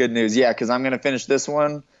 Okay, that's good news. Yeah, because I'm going to finish this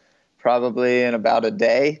one probably in about a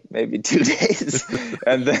day, maybe 2 days,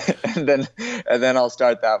 and then I'll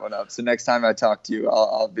start that one up. So next time I talk to you,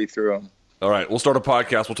 I'll be through them. All right, we'll start a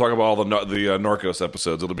podcast. We'll talk about all the Narcos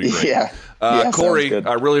episodes. It'll be great. Yeah, Corey,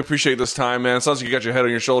 I really appreciate this time, man. It sounds like you got your head on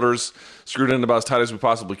your shoulders, screwed in about as tight as we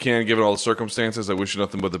possibly can, given all the circumstances. I wish you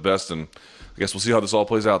nothing but the best, and I guess we'll see how this all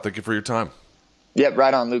plays out. Thank you for your time. Yep,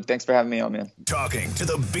 right on, Luke. Thanks for having me on, man. Talking to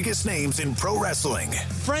the biggest names in pro wrestling.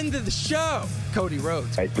 Friend of the show, Cody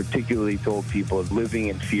Rhodes. I particularly told people living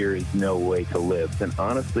in fear is no way to live. And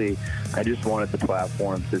honestly, I just wanted the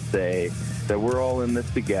platform to say that we're all in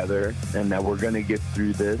this together and that we're going to get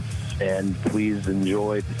through this. And please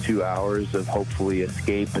enjoy the 2 hours of hopefully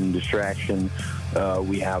escape and distraction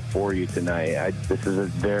we have for you tonight. This is a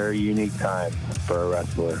very unique time for a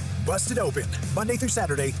wrestler. Busted Open, Monday through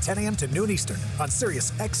Saturday, 10 a.m. to noon Eastern on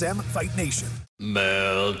Sirius XM Fight Nation.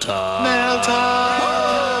 Mail time. Mail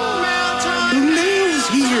time. Mail time. Mail's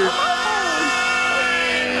here.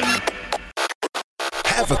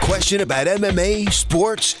 Have a question about MMA,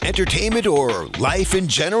 sports, entertainment, or life in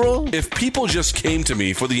general? If people just came to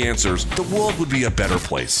me for the answers, the world would be a better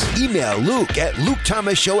place. Email Luke at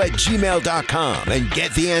LukeThomasShow@gmail.com and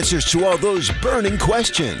get the answers to all those burning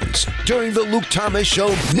questions during the Luke Thomas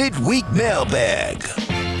Show Midweek Mailbag.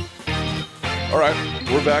 All right,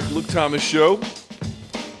 we're back. Luke Thomas Show.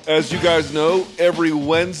 As you guys know, every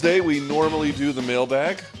Wednesday we normally do the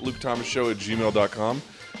mailbag. LukeThomasShow@gmail.com.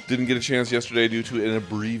 Didn't get a chance yesterday due to an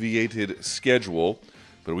abbreviated schedule,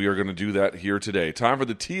 but we are going to do that here today. Time for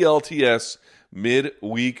the TLTS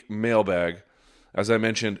Midweek Mailbag. As I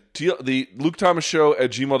mentioned, the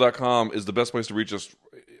LukeThomasShow@gmail.com is the best place to reach us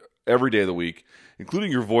every day of the week,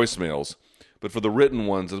 including your voicemails. But for the written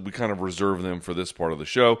ones, we kind of reserve them for this part of the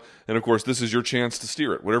show. And, of course, this is your chance to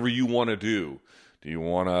steer it, whatever you want to do. Do you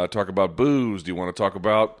want to talk about booze? Do you want to talk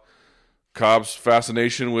about Cobb's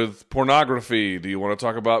fascination with pornography? Do you want to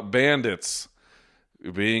talk about bandits?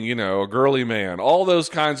 Being, a girly man? All those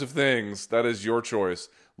kinds of things. That is your choice.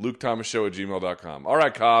 LukeThomasShow@gmail.com. All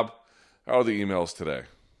right, Cobb. How are the emails today?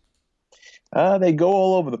 They go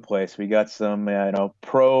all over the place. We got some,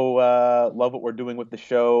 pro love what we're doing with the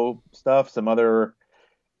show stuff, some other,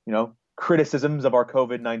 criticisms of our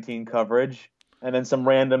COVID-19 coverage, and then some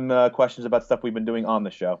random questions about stuff we've been doing on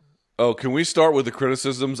the show. Oh, can we start with the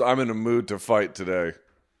criticisms? I'm in a mood to fight today. Is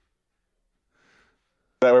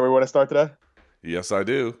that where we want to start today? Yes, I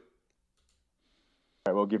do.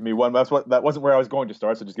 All right, well, give me one. That wasn't where I was going to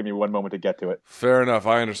start, so just give me one moment to get to it. Fair enough.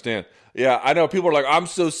 I understand. Yeah, I know people are like, I'm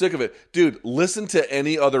so sick of it. Dude, listen to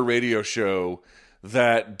any other radio show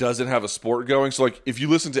that doesn't have a sport going. So, if you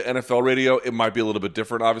listen to NFL radio, it might be a little bit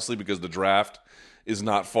different, obviously, because the draft is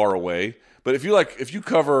not far away. But if you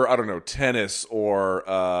cover, I don't know, tennis or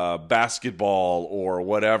basketball or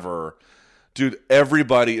whatever, dude,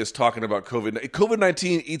 everybody is talking about COVID.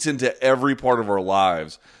 COVID-19 eats into every part of our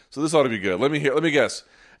lives. So this ought to be good. Let me guess.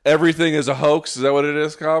 Everything is a hoax. Is that what it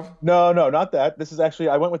is, Cobb? No, not that. This is actually,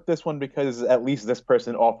 I went with this one because at least this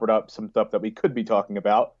person offered up some stuff that we could be talking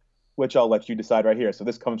about, which I'll let you decide right here. So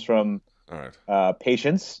this comes from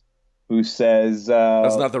Patience, who says...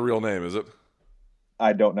 That's not the real name, is it?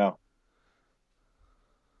 I don't know.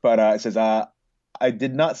 But it says, I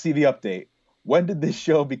did not see the update. When did this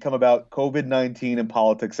show become about COVID-19 and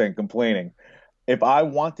politics and complaining? If I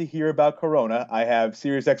want to hear about Corona, I have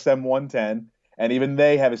Sirius XM 110, and even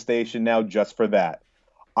they have a station now just for that.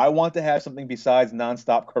 I want to have something besides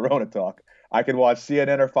nonstop Corona talk. I could watch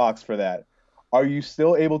CNN or Fox for that. Are you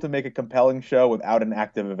still able to make a compelling show without an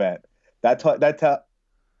active event? I think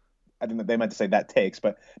they meant to say that takes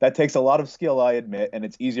a lot of skill, I admit, and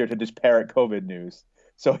it's easier to just parrot COVID news.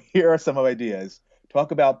 So here are some ideas.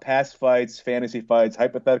 Talk about past fights, fantasy fights,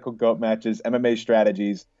 hypothetical GOAT matches, MMA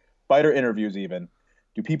strategies, fighter interviews even.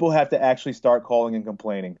 Do people have to actually start calling and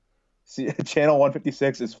complaining? See, Channel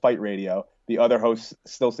 156 is fight radio. The other hosts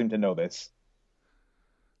still seem to know this.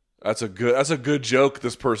 That's a good joke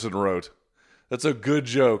this person wrote. That's a good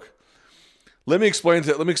joke. Let me explain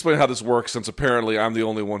how this works, since apparently I'm the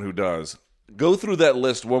only one who does. Go through that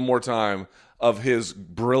list one more time of his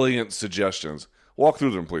brilliant suggestions. Walk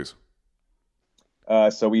through them, please.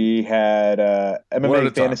 So we had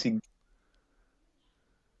MMA fantasy.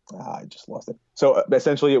 I just lost it. So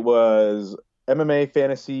essentially, it was MMA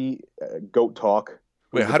fantasy GOAT talk.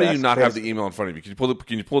 Wait, how do you not have the email in front of you? Can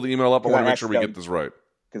you pull the email up? I want to make sure we get this right.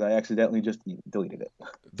 Because I accidentally just deleted it.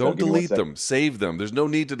 Don't delete them. Save them. There's no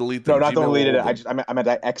need to delete them. No, not deleted it. I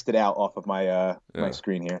X'd it out off of my my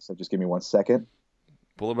screen here. So just give me 1 second.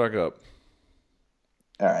 Pull it back up.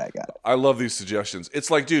 All right, I got it. I love these suggestions.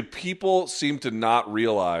 It's like, dude, people seem to not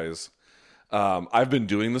realize I've been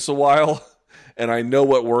doing this a while, and I know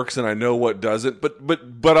what works and I know what doesn't.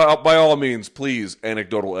 But by all means, please,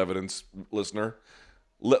 anecdotal evidence, listener,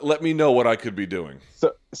 Let me know what I could be doing.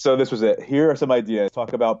 So this was it. Here are some ideas.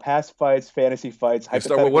 Talk about past fights, fantasy fights,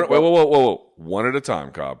 hypothetical. Whoa. One at a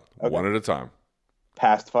time, Cobb. Okay. One at a time.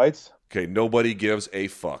 Past fights. Okay, nobody gives a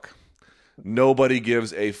fuck. Nobody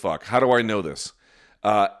gives a fuck. How do I know this?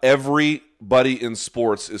 Everybody in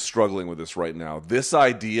sports is struggling with this right now. This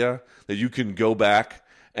idea that you can go back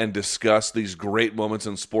and discuss these great moments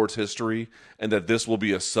in sports history and that this will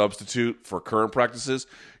be a substitute for current practices,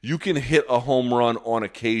 you can hit a home run on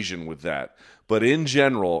occasion with that. But in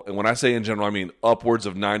general, and when I say in general, I mean upwards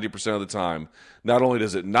of 90% of the time, not only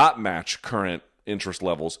does it not match current interest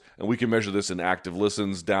levels, and we can measure this in active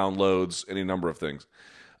listens, downloads, any number of things,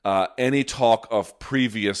 any talk of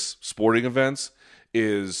previous sporting events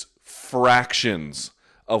is fractions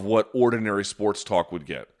of what ordinary sports talk would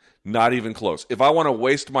get. Not even close. If I want to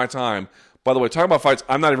waste my time, by the way, talking about fights,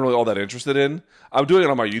 I'm not even really all that interested in. I'm doing it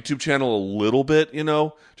on my YouTube channel a little bit,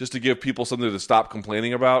 just to give people something to stop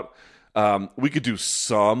complaining about. We could do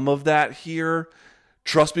some of that here.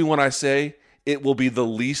 Trust me when I say it will be the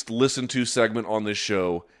least listened to segment on this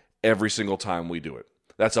show every single time we do it.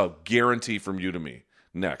 That's a guarantee from you to me.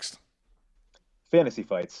 Next. Fantasy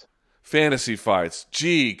fights. Fantasy fights.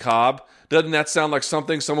 Gee, Cobb, doesn't that sound like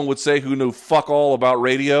something someone would say who knew fuck all about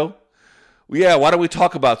radio? Yeah, why don't we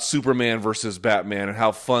talk about Superman versus Batman and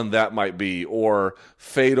how fun that might be? Or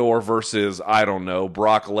Fedor versus, I don't know,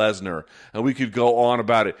 Brock Lesnar. And we could go on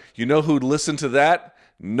about it. You know who'd listen to that?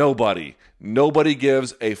 Nobody. Nobody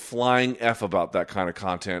gives a flying F about that kind of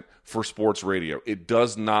content for sports radio. It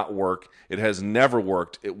does not work. It has never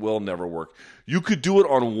worked. It will never work. You could do it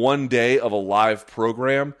on one day of a live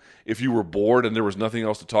program if you were bored and there was nothing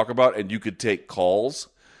else to talk about and you could take calls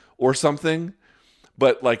or something.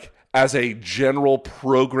 But like as a general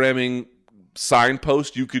programming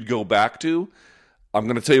signpost you could go back to, I'm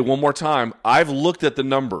going to tell you one more time, I've looked at the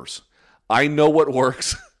numbers. I know what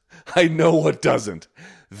works. I know what doesn't.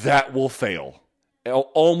 That will fail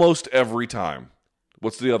almost every time.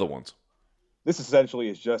 What's the other ones? This essentially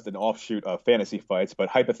is just an offshoot of fantasy fights, but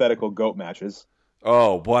hypothetical GOAT matches.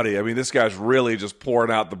 Oh, buddy. I mean, this guy's really just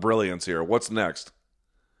pouring out the brilliance here. What's next?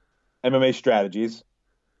 MMA strategies.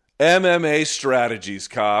 MMA strategies,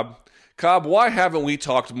 Cobb. Cobb, why haven't we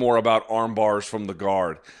talked more about arm bars from the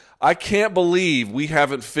guard? I can't believe we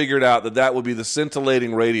haven't figured out that would be the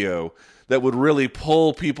scintillating radio that would really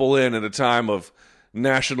pull people in at a time of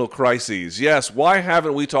national crises. Yes, why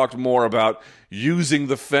haven't we talked more about using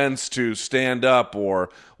the fence to stand up, or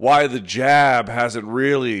why the jab hasn't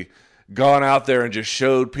really gone out there and just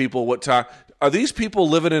showed people what time? Are these people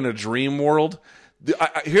living in a dream world?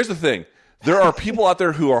 Here's the thing. There are people out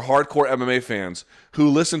there who are hardcore MMA fans who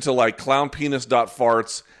listen to like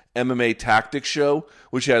clownpenis.farts MMA tactics show,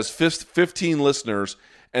 which has 15 listeners,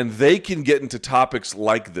 and they can get into topics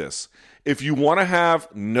like this. If you want to have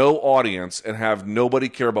no audience and have nobody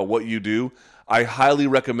care about what you do, I highly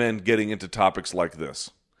recommend getting into topics like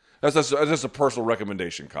this. That's a personal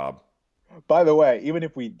recommendation, Cobb. By the way, even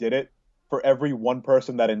if we did it, for every one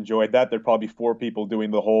person that enjoyed that, there'd probably be 4 people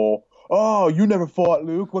doing the whole, oh, you never fought,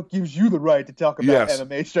 Luke. What gives you the right to talk about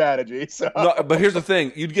MMA strategy? So. No, but here's the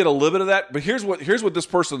thing. You'd get a little bit of that, but here's what this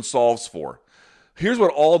person solves for. Here's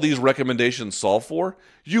what all these recommendations solve for.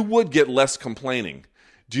 You would get less complaining.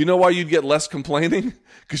 Do you know why you'd get less complaining?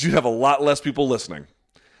 Because you'd have a lot less people listening.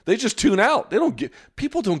 They just tune out.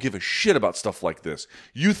 People don't give a shit about stuff like this.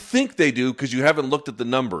 You think they do because you haven't looked at the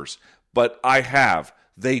numbers, but I have.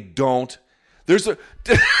 They don't.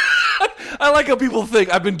 I like how people think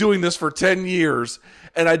I've been doing this for 10 years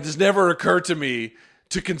and it just never occurred to me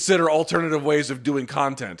to consider alternative ways of doing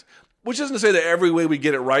content. Which isn't to say that every way we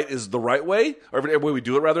get it right is the right way, or every way we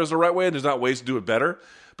do it rather is the right way, and there's not ways to do it better.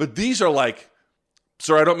 But these are like,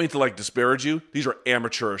 sir, I don't mean to like disparage you. These are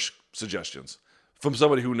amateurish suggestions from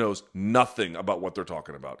somebody who knows nothing about what they're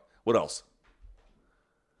talking about. What else?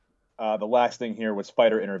 The last thing here was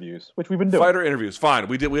fighter interviews, which we've been doing. Fighter interviews, fine.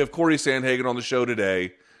 We have Cory Sandhagen on the show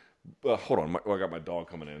today. Hold on, I got my dog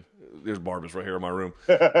coming in. There's Barbara's right here in my room.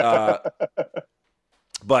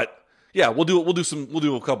 But yeah, we'll do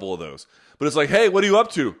a couple of those. But it's like, hey, what are you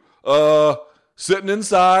up to? Sitting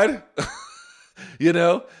inside,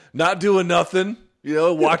 not doing nothing,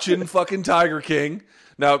 watching fucking Tiger King.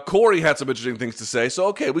 Now, Cory had some interesting things to say, so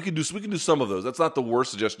okay, we can do some of those. That's not the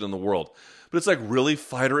worst suggestion in the world. But it's like, really,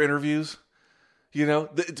 fighter interviews?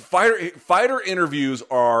 Fighter interviews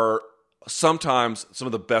are sometimes some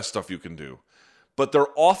of the best stuff you can do. But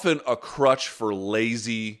they're often a crutch for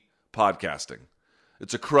lazy podcasting.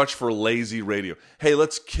 It's a crutch for lazy radio. Hey,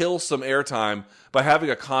 let's kill some airtime by having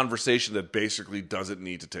a conversation that basically doesn't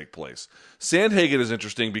need to take place. Sandhagen is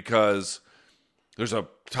interesting because there's a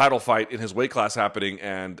title fight in his weight class happening,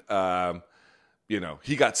 and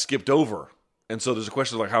he got skipped over, and so there's a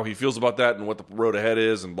question of like how he feels about that and what the road ahead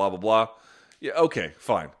is, and blah blah blah. Yeah, okay,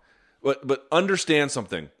 fine, but understand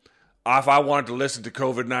something. If I wanted to listen to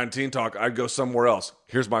COVID-19 talk, I'd go somewhere else.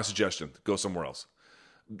 Here's my suggestion: go somewhere else.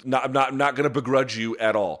 I'm not going to begrudge you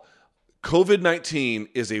at all. COVID-19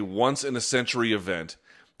 is a once-in-a-century event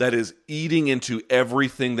that is eating into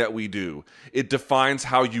everything that we do. It defines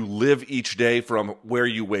how you live each day, from where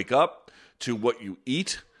you wake up to what you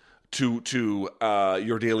eat to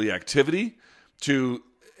your daily activity to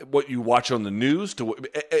what you watch on the news.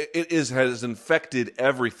 Has infected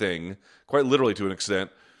everything, quite literally to an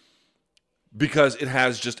extent, because it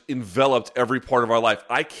has just enveloped every part of our life.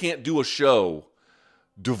 I can't do a show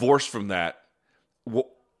divorced from that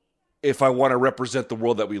if I want to represent the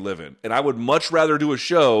world that we live in. And I would much rather do a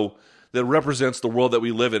show that represents the world that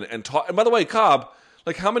we live in. And by the way, Cobb,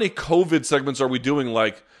 like, how many COVID segments are we doing?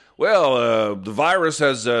 Like, the virus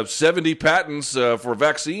has 70 patents for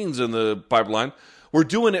vaccines in the pipeline. We're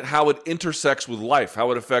doing it how it intersects with life,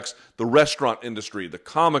 how it affects the restaurant industry, the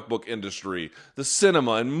comic book industry, the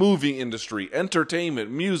cinema and movie industry, entertainment,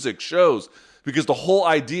 music, shows. Because the whole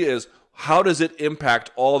idea is, how does it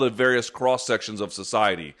impact all the various cross-sections of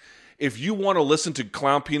society? If you want to listen to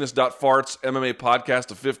ClownPenis.Farts MMA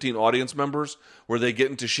podcast of 15 audience members where they get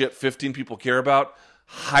into shit 15 people care about,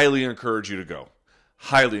 highly encourage you to go.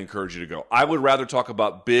 Highly encourage you to go. I would rather talk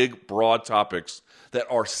about big, broad topics that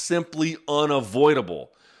are simply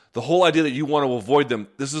unavoidable. The whole idea that you want to avoid them,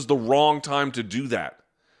 this is the wrong time to do that.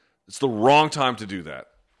 It's the wrong time to do that.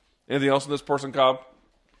 Anything else in this person, Cobb?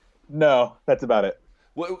 No, that's about it.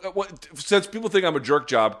 Since people think I'm a jerk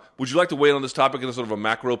job, would you like to weigh in on this topic in a sort of a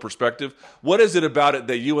macro perspective? What is it about it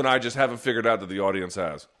that you and I just haven't figured out that the audience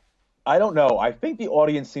has? I don't know. I think the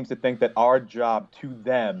audience seems to think that our job to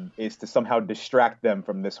them is to somehow distract them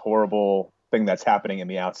from this horrible thing that's happening in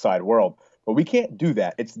the outside world. But we can't do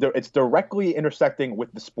that. It's directly intersecting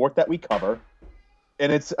with the sport that we cover,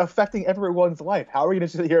 and it's affecting everyone's life. How are we going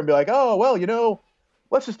to sit here and be like, oh, well,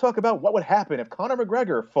 let's just talk about what would happen if Conor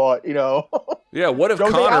McGregor fought, Yeah, what if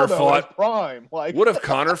Jose Conor Aldo fought Prime? Like, what if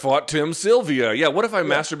Conor fought Tim Sylvia? Yeah, what if I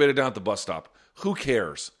masturbated down at the bus stop? Who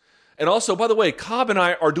cares? And also, by the way, Cobb and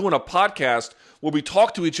I are doing a podcast where we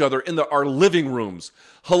talk to each other in our living rooms.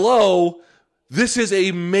 Hello, this is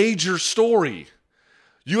a major story.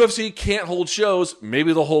 UFC can't hold shows,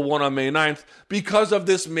 maybe they'll hold one on May 9th, because of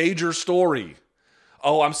this major story.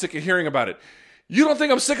 Oh, I'm sick of hearing about it. You don't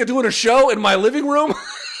think I'm sick of doing a show in my living room?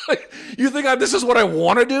 You think this is what I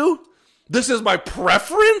want to do? This is my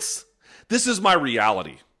preference? This is my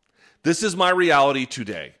reality. This is my reality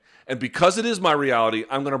today. And because it is my reality,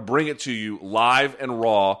 I'm going to bring it to you live and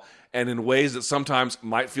raw and in ways that sometimes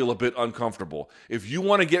might feel a bit uncomfortable. If you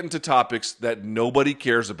want to get into topics that nobody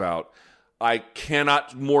cares about, I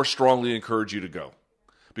cannot more strongly encourage you to go.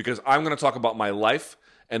 Because I'm going to talk about my life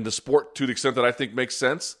and the sport to the extent that I think makes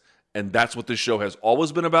sense. And that's what this show has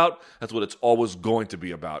always been about. That's what it's always going to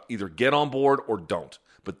be about. Either get on board or don't.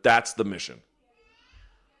 But that's the mission.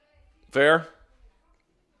 Fair?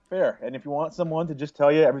 Fair. And if you want someone to just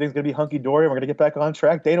tell you everything's going to be hunky-dory and we're going to get back on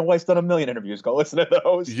track, Dana White's done 1 million interviews. Go listen to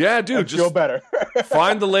those. Yeah, dude. Just feel better.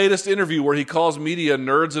 Find the latest interview where he calls media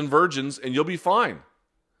nerds and virgins, and you'll be fine.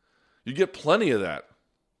 You get plenty of that.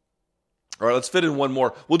 All right, let's fit in one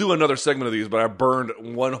more. We'll do another segment of these, but I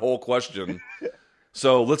burned one whole question.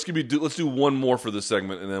 So let's do one more for this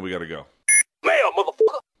segment, and then we got to go. Mail,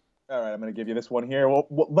 motherfucker. All right, I'm going to give you this one here. Well,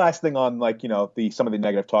 last thing on some of the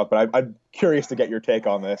negative talk, but I'm curious to get your take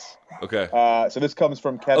on this. Okay. So this comes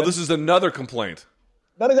from Kevin. Oh, this is another complaint.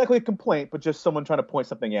 Not exactly a complaint, but just someone trying to point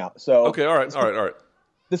something out. So okay, all right.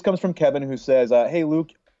 This comes from Kevin, who says, "Hey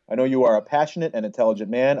Luke, I know you are a passionate and intelligent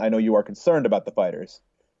man. I know you are concerned about the fighters,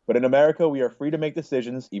 but in America, we are free to make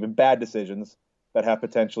decisions, even bad decisions, that have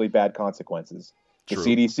potentially bad consequences. The True.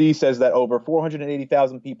 CDC says that over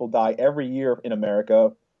 480,000 people die every year in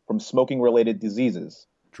America from smoking-related diseases.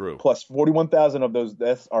 True. Plus 41,000 of those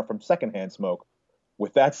deaths are from secondhand smoke.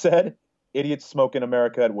 With that said, idiots smoke in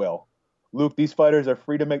America at will. Luke, these fighters are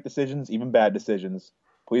free to make decisions, even bad decisions.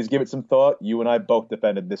 Please give it some thought. You and I both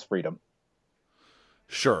defended this freedom."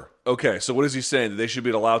 Sure. Okay, so what is he saying? That they should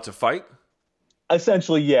be allowed to fight?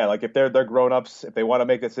 Essentially, yeah. Like if they're grown-ups, if they want to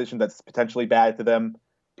make a decision that's potentially bad to them,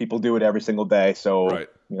 people do it every single day. So, right.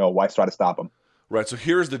 Why try to stop them? Right. So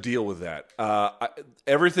here's the deal with that.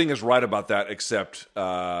 Everything is right about that except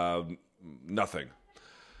nothing.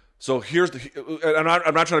 So and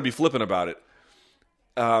I'm not trying to be flippant about it.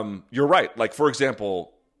 You're right. Like, for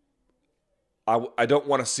example, I don't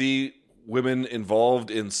want to see women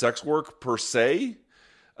involved in sex work per se.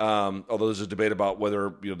 Although there's a debate about whether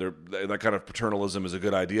that kind of paternalism is a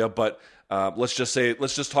good idea. But let's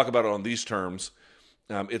just talk about it on these terms.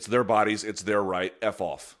 It's their bodies, it's their right. F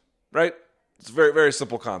off, right? It's a very, very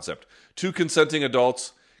simple concept. Two consenting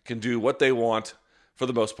adults can do what they want for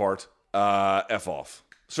the most part. F off.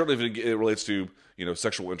 Certainly if it relates to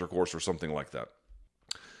sexual intercourse or something like that.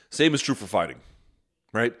 Same is true for fighting,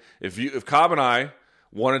 right? If Cobb and I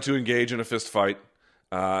wanted to engage in a fist fight,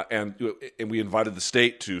 and we invited the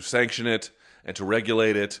state to sanction it and to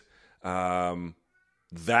regulate it,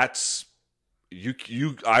 that's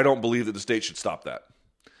I don't believe that the state should stop that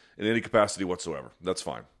in any capacity whatsoever. That's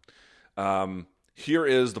fine. Here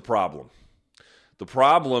is the problem. The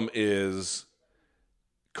problem is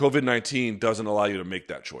COVID-19 doesn't allow you to make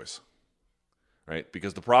that choice, right?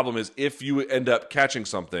 Because the problem is if you end up catching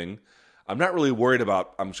something, I'm not really worried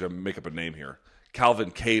about, I'm just going to make up a name here,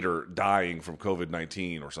 Calvin Cater dying from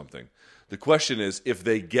COVID-19 or something. The question is if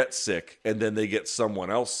they get sick and then they get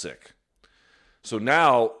someone else sick. So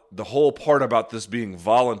now the whole part about this being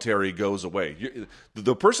voluntary goes away.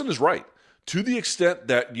 The person is right. To the extent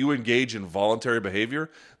that you engage in voluntary behavior,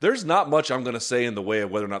 there's not much I'm going to say in the way of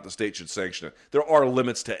whether or not the state should sanction it. There are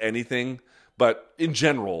limits to anything, but in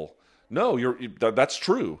general, no, that's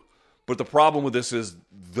true. But the problem with this is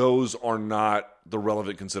those are not the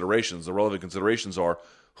relevant considerations. The relevant considerations are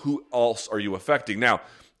who else are you affecting? Now,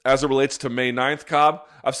 as it relates to May 9th, Cobb,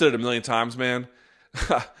 I've said it a million times, man.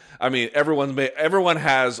 I mean, everyone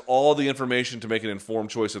has all the information to make an informed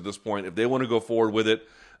choice at this point. If they want to go forward with it,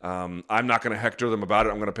 I'm not going to hector them about it.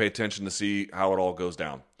 I'm going to pay attention to see how it all goes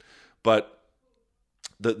down. But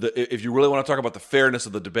if you really want to talk about the fairness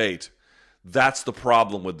of the debate, that's the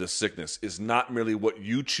problem with this sickness, is not merely what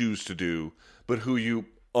you choose to do, but who you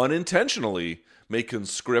unintentionally may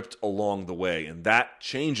conscript along the way. And that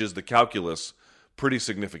changes the calculus pretty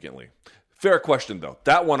significantly. Fair question, though.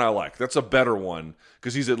 That one I like. That's a better one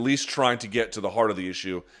because he's at least trying to get to the heart of the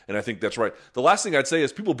issue, and I think that's right. The last thing I'd say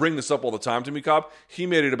is people bring this up all the time to me, Cobb. He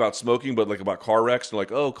made it about smoking, but like about car wrecks. They're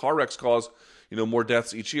like, oh, car wrecks cause more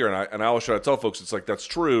deaths each year, and I always try to tell folks it's like that's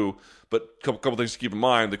true, but a couple things to keep in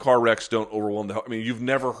mind. The car wrecks don't overwhelm you've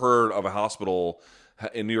never heard of a hospital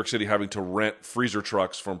in New York City having to rent freezer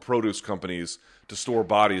trucks from produce companies to store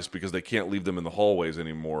bodies because they can't leave them in the hallways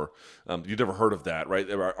anymore. You've never heard of that, right?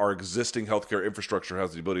 Our existing healthcare infrastructure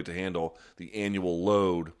has the ability to handle the annual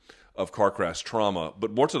load of car crash trauma.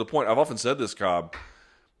 But more to the point, I've often said this, Cobb,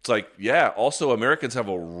 it's like, yeah, also Americans have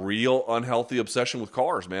a real unhealthy obsession with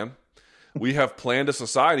cars, man. We have planned a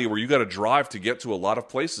society where you got to drive to get to a lot of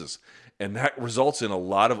places. And that results in a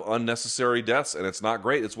lot of unnecessary deaths, and it's not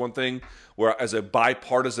great. It's one thing where, as a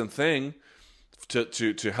bipartisan thing,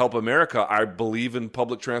 to help America, I believe in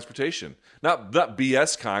public transportation. Not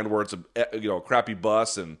BS kind where it's a crappy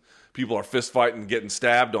bus and people are fist fighting and getting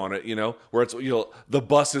stabbed on it, where it's the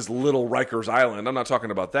bus is little Rikers Island. I'm not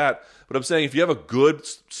talking about that, but I'm saying if you have a good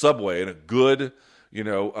subway and a good, to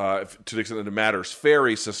the extent that it matters,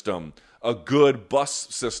 ferry system, a good bus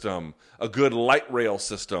system, a good light rail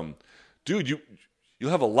system, dude,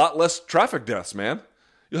 you'll have a lot less traffic deaths, man.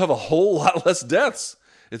 You'll have a whole lot less deaths.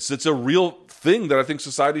 It's a real thing that I think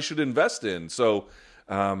society should invest in. So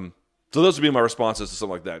those would be my responses to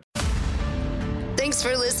something like that. Thanks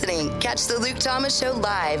for listening. Catch the Luke Thomas Show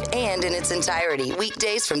live and in its entirety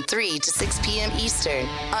weekdays from 3 to 6 p.m. Eastern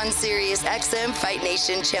on Sirius XM Fight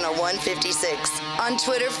Nation Channel 156. On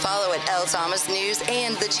Twitter, follow at L Thomas News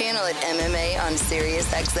and the channel at MMA on Sirius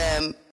XM.